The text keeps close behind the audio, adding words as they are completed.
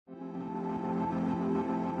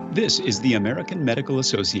This is the American Medical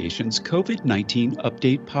Association's COVID-19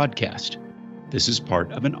 Update podcast. This is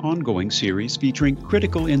part of an ongoing series featuring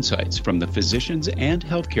critical insights from the physicians and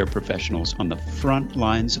healthcare professionals on the front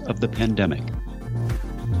lines of the pandemic.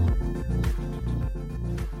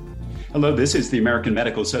 Hello, this is the American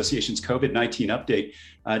Medical Association's COVID-19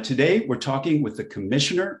 Update. Today, we're talking with the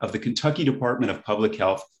Commissioner of the Kentucky Department of Public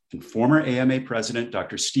Health and former AMA President,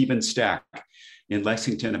 Dr. Stephen Stack, in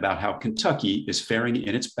Lexington about how Kentucky is faring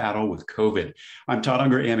in its battle with COVID. I'm Todd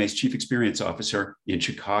Unger, AMA's Chief Experience Officer in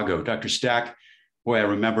Chicago. Dr. Stack, boy, I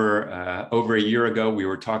remember over a year ago, we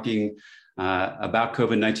were talking about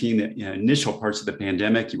COVID-19, the initial parts of the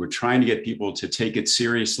pandemic. You were trying to get people to take it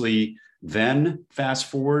seriously. Then fast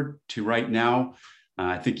forward to right now,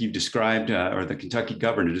 I think you've described, or the Kentucky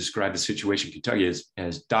governor described the situation in Kentucky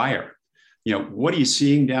as dire. You know, what are you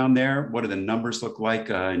seeing down there? What do the numbers look like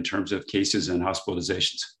in terms of cases and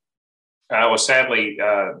hospitalizations? Well, sadly,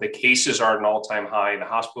 the cases are at an all-time high. The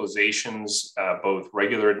hospitalizations, both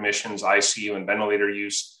regular admissions, ICU, and ventilator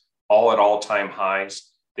use, all at all-time highs.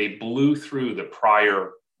 They blew through the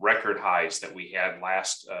prior record highs that we had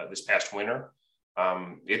this past winter.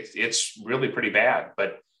 It's really pretty bad,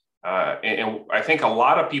 but and I think a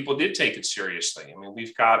lot of people did take it seriously. I mean,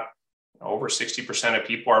 we've got over 60% of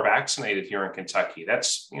people are vaccinated here in Kentucky.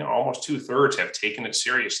 That's, almost 2/3 have taken it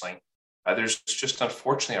seriously. There's just,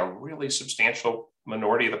 unfortunately, a really substantial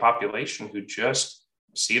minority of the population who just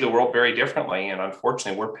see the world very differently. And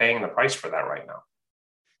unfortunately, we're paying the price for that right now.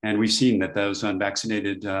 And we've seen that those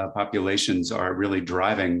unvaccinated populations are really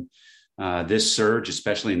driving this surge,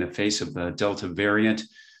 especially in the face of the Delta variant.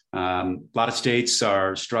 A lot of states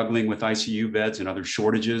are struggling with ICU beds and other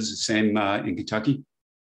shortages, same in Kentucky.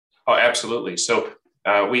 Oh, absolutely. So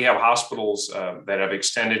we have hospitals that have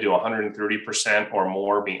extended to 130% or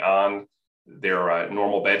more beyond their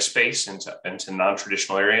normal bed space into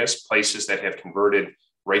non-traditional areas, places that have converted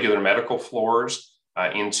regular medical floors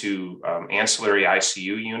into ancillary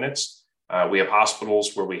ICU units. We have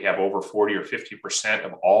hospitals where we have over 40 or 50%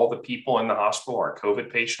 of all the people in the hospital are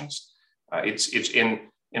COVID patients. It's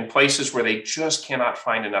in places where they just cannot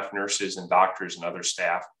find enough nurses and doctors and other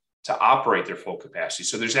staff to operate their full capacity.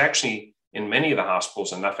 So there's actually, in many of the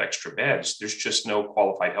hospitals, enough extra beds. There's just no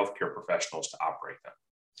qualified healthcare professionals to operate them.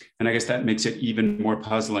 And I guess that makes it even more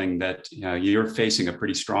puzzling that you're facing a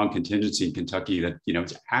pretty strong contingency in Kentucky that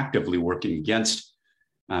is actively working against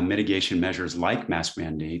mitigation measures like mask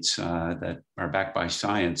mandates that are backed by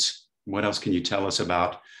science. What else can you tell us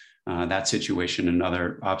about that situation and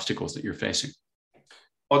other obstacles that you're facing?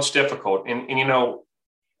 Well, it's difficult. And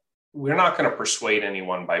we're not going to persuade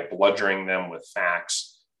anyone by bludgeoning them with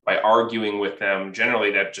facts, by arguing with them.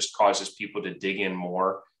 Generally, that just causes people to dig in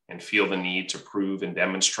more and feel the need to prove and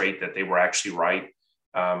demonstrate that they were actually right.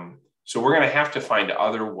 So we're going to have to find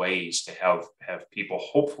other ways to have people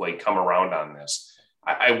hopefully come around on this.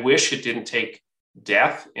 I wish it didn't take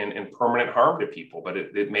death and permanent harm to people, but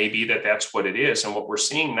it may be that that's what it is. And what we're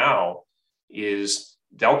seeing now is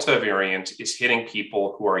Delta variant is hitting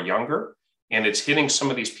people who are younger, and it's hitting some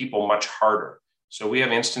of these people much harder. So we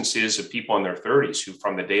have instances of people in their 30s who,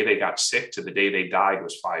 from the day they got sick to the day they died,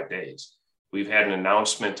 was 5 days. We've had an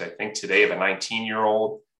announcement, I think today, of a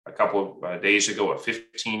 19-year-old, a couple of days ago, a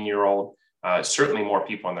 15-year-old, certainly more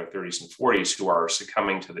people in their 30s and 40s who are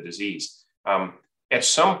succumbing to the disease. At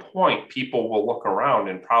some point, people will look around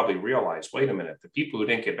and probably realize, wait a minute, the people who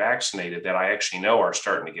didn't get vaccinated that I actually know are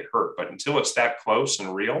starting to get hurt. But until it's that close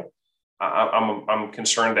and real, I'm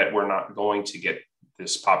concerned that we're not going to get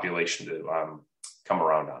this population to come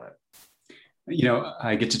around on it.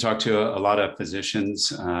 I get to talk to a lot of physicians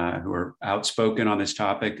who are outspoken on this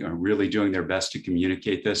topic, are really doing their best to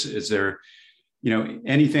communicate this. Is there,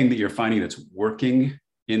 anything that you're finding that's working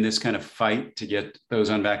in this kind of fight to get those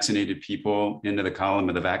unvaccinated people into the column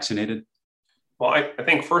of the vaccinated? Well, I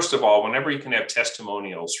think, first of all, whenever you can have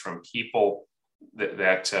testimonials from people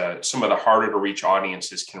that some of the harder to reach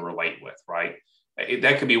audiences can relate with, right?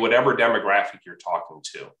 That could be whatever demographic you're talking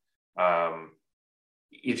to.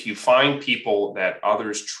 If you find people that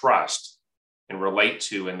others trust and relate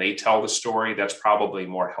to, and they tell the story, that's probably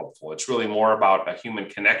more helpful. It's really more about a human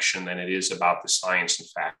connection than it is about the science and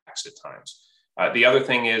facts at times. The other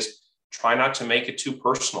thing is, try not to make it too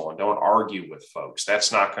personal and don't argue with folks.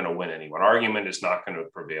 That's not going to win anyone. Argument is not going to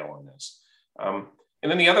prevail in this. And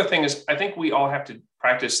then the other thing is, I think we all have to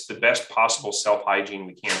practice the best possible self-hygiene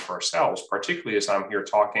we can for ourselves, particularly as I'm here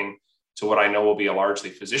talking to what I know will be a largely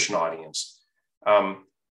physician audience.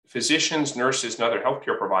 Physicians, nurses, and other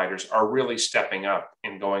healthcare providers are really stepping up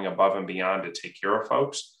and going above and beyond to take care of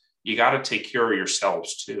folks. You got to take care of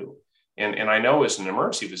yourselves too. And I know as an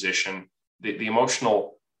emergency physician, the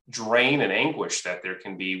emotional drain and anguish that there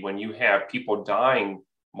can be when you have people dying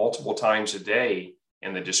multiple times a day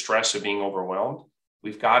and the distress of being overwhelmed,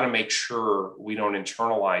 we've got to make sure we don't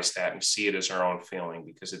internalize that and see it as our own failing,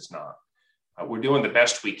 because it's not. We're doing the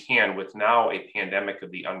best we can with now a pandemic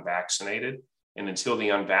of the unvaccinated. And until the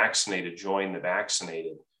unvaccinated join the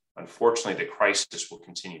vaccinated, unfortunately, the crisis will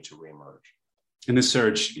continue to reemerge. And this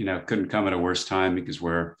surge, couldn't come at a worse time, because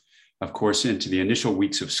we're, of course, into the initial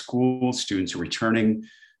weeks of school. Students are returning.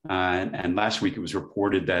 And last week it was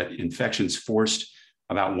reported that infections forced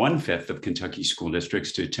about 1/5 of Kentucky school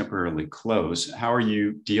districts to temporarily close. How are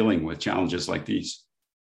you dealing with challenges like these?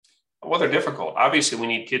 Well, they're difficult. Obviously, we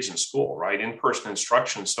need kids in school, right? In-person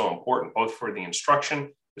instruction is so important, both for the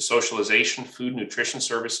instruction, the socialization, food, nutrition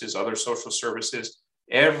services, other social services.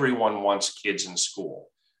 Everyone wants kids in school.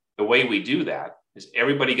 The way we do that is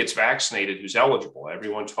everybody gets vaccinated who's eligible,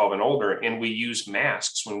 everyone 12 and older, and we use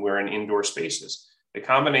masks when we're in indoor spaces. The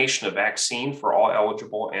combination of vaccine for all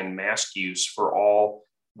eligible and mask use for all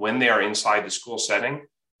when they are inside the school setting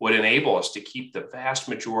would enable us to keep the vast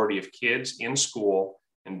majority of kids in school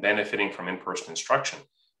and benefiting from in-person instruction.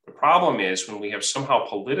 The problem is when we have somehow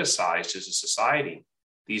politicized as a society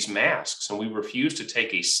these masks, and we refuse to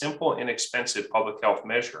take a simple, inexpensive public health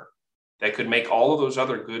measure that could make all of those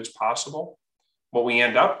other goods possible, what we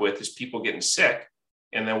end up with is people getting sick.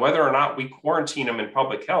 And then whether or not we quarantine them in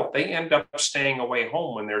public health, they end up staying away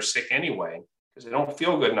home when they're sick anyway, because they don't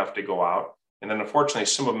feel good enough to go out. And then unfortunately,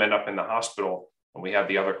 some of them end up in the hospital, and we have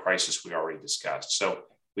the other crisis we already discussed. So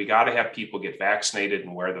we got to have people get vaccinated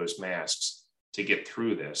and wear those masks to get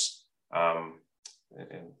through this. And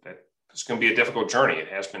it's going to be a difficult journey. It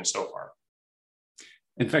has been so far.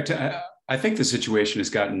 In fact, I think the situation has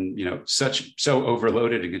gotten, so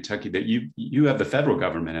overloaded in Kentucky that you have the federal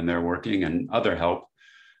government and they're working and other help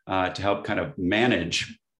to help kind of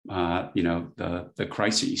manage, the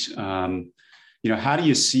crises. How do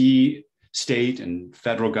you see state and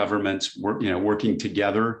federal governments working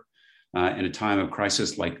together in a time of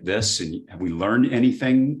crisis like this? And have we learned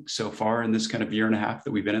anything so far in this kind of year and a half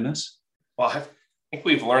that we've been in this? Well, I think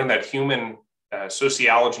we've learned that human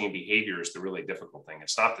sociology and behavior is the really difficult thing.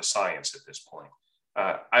 It's not the science at this point.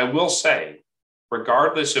 I will say,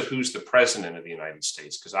 regardless of who's the president of the United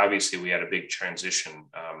States, because obviously we had a big transition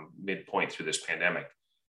midpoint through this pandemic,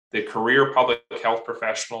 the career public health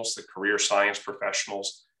professionals, the career science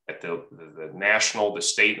professionals at the national, the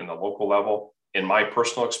state, and the local level, in my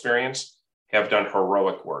personal experience, have done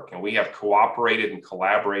heroic work. And we have cooperated and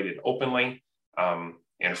collaborated openly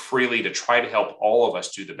and freely to try to help all of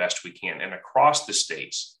us do the best we can. And across the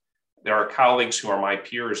states, there are colleagues who are my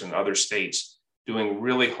peers in other states doing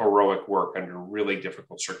really heroic work under really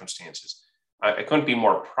difficult circumstances. I couldn't be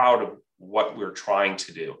more proud of what we're trying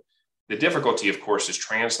to do. The difficulty, of course, is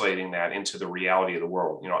translating that into the reality of the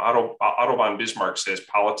world. Otto von Bismarck says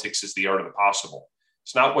politics is the art of the possible.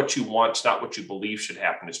 It's not what you want, it's not what you believe should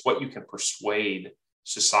happen. It's what you can persuade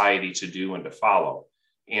society to do and to follow.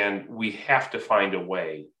 And we have to find a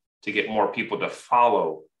way to get more people to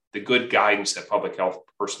follow the good guidance that public health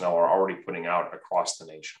personnel are already putting out across the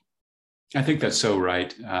nation. I think that's so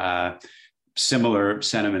right. Similar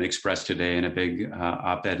sentiment expressed today in a big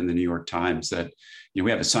op-ed in the New York Times that we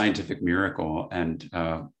have a scientific miracle, and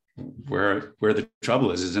where the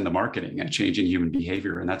trouble is in the marketing and changing human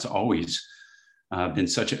behavior, and that's always been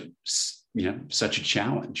such a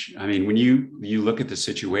challenge. I mean, when you look at the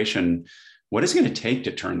situation, what is it going to take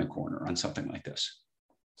to turn the corner on something like this?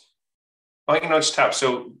 Well, it's tough.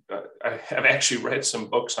 So I have actually read some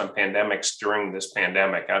books on pandemics during this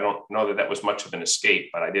pandemic. I don't know that was much of an escape,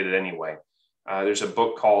 but I did it anyway. There's a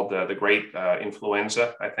book called The Great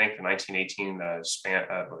Influenza, I think, the 1918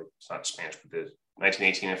 it's not Spanish, but the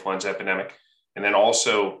 1918 influenza epidemic. And then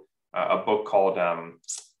also a book called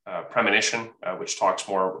Premonition, which talks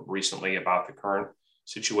more recently about the current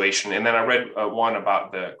situation. And then I read one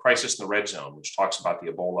about the crisis in the red zone, which talks about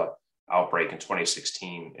the Ebola outbreak in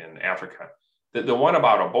 2016 in Africa. The one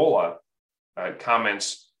about Ebola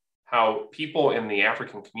comments how people in the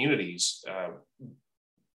African communities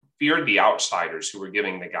feared the outsiders who were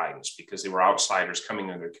giving the guidance because they were outsiders coming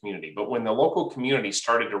into their community. But when the local community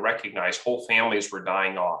started to recognize whole families were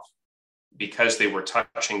dying off because they were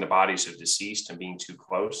touching the bodies of deceased and being too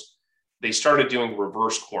close, they started doing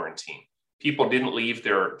reverse quarantine. People didn't leave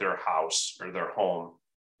their house or their home.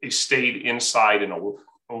 They stayed inside and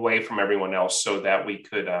away from everyone else so that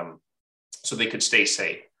so they could stay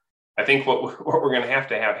safe. I think what we're going to have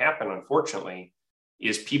happen, unfortunately,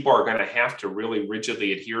 is people are going to have to really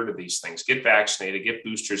rigidly adhere to these things. Get vaccinated, get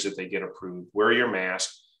boosters if they get approved, wear your mask,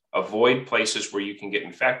 avoid places where you can get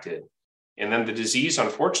infected. And then the disease,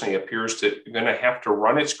 unfortunately, appears to going to have to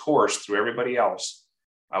run its course through everybody else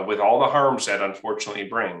with all the harms that unfortunately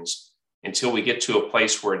brings until we get to a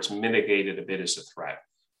place where it's mitigated a bit as a threat.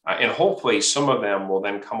 And hopefully some of them will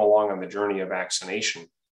then come along on the journey of vaccination.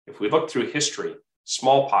 If we look through history,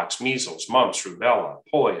 smallpox, measles, mumps, rubella,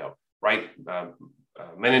 polio, right?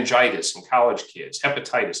 Meningitis in college kids,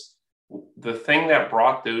 hepatitis. The thing that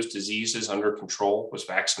brought those diseases under control was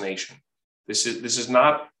vaccination. This is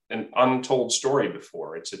not an untold story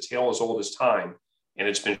before. It's a tale as old as time, and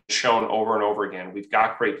it's been shown over and over again. We've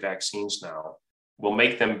got great vaccines now. We'll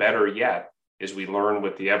make them better yet as we learn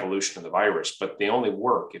with the evolution of the virus, but they only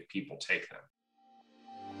work if people take them.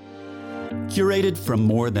 Curated from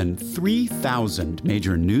more than 3,000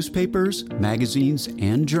 major newspapers, magazines,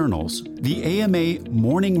 and journals, the AMA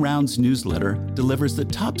Morning Rounds newsletter delivers the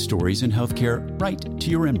top stories in healthcare right to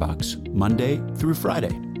your inbox, Monday through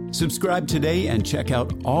Friday. Subscribe today and check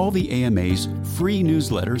out all the AMA's free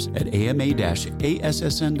newsletters at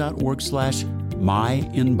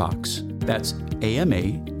ama-assn.org/myinbox. That's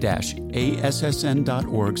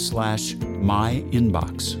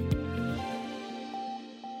ama-assn.org/myinbox.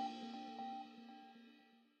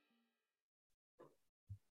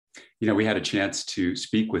 We had a chance to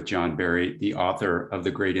speak with John Barry, the author of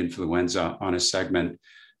The Great Influenza, on a segment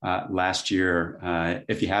last year.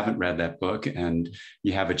 If you haven't read that book and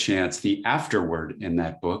you have a chance, the afterword in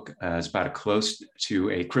that book is about as close to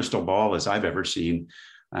a crystal ball as I've ever seen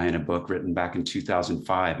in a book written back in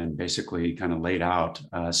 2005, and basically kind of laid out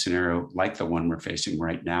a scenario like the one we're facing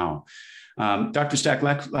right now. Dr. Stack,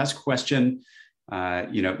 last question.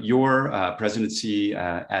 Your presidency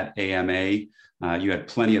at AMA, you had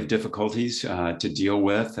plenty of difficulties to deal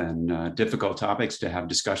with and difficult topics to have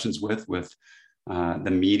discussions with the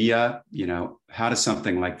media. How does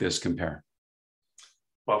something like this compare?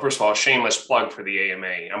 Well, first of all, shameless plug for the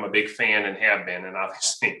AMA. I'm a big fan and have been, and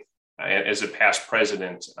obviously as a past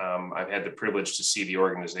president, I've had the privilege to see the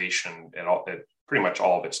organization at pretty much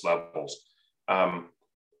all of its levels.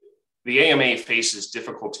 The AMA faces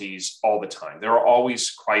difficulties all the time. There are always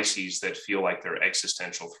crises that feel like they're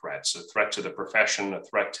existential threats, a threat to the profession, a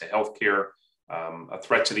threat to healthcare, a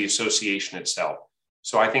threat to the association itself.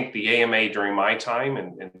 So I think the AMA during my time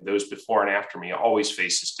and those before and after me always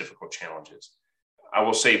faces difficult challenges. I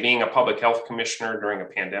will say being a public health commissioner during a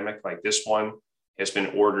pandemic like this one has been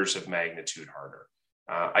orders of magnitude harder.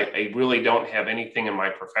 I really don't have anything in my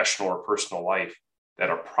professional or personal life that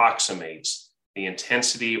approximates the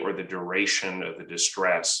intensity or the duration of the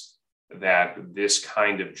distress that this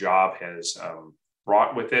kind of job has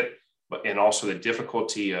brought with it, and also the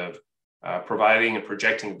difficulty of providing and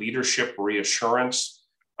projecting leadership reassurance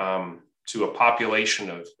to a population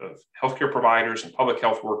of healthcare providers and public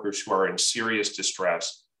health workers who are in serious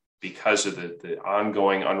distress because of the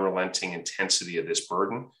ongoing, unrelenting intensity of this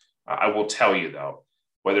burden. I will tell you, though,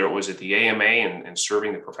 whether it was at the AMA and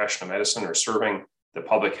serving the profession of medicine or serving the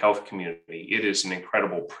public health community, it is an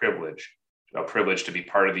incredible privilege, a privilege to be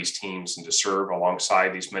part of these teams and to serve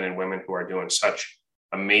alongside these men and women who are doing such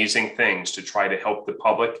amazing things to try to help the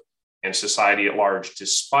public and society at large,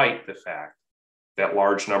 despite the fact that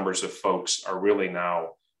large numbers of folks are really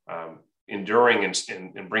now enduring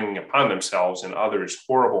and bringing upon themselves and others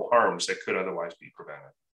horrible harms that could otherwise be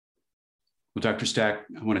prevented. Well, Dr. Stack,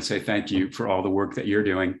 I want to say thank you for all the work that you're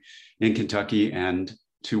doing in Kentucky, and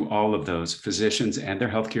to all of those physicians and their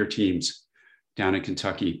healthcare teams down in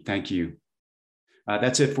Kentucky. Thank you.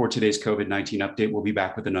 That's it for today's COVID-19 update. We'll be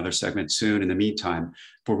back with another segment soon. In the meantime,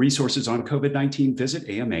 for resources on COVID-19, visit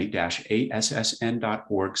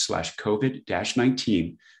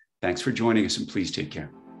ama-assn.org/COVID-19. Thanks for joining us, and please take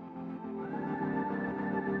care.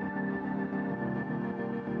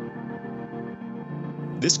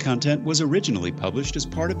 This content was originally published as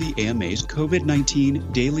part of the AMA's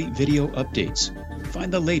COVID-19 daily video updates.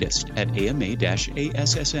 Find the latest at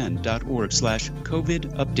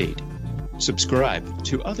ama-assn.org/COVID-update. Subscribe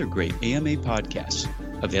to other great AMA podcasts,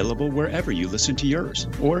 available wherever you listen to yours,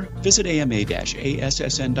 or visit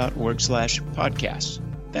ama-assn.org/podcasts.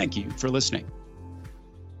 Thank you for listening.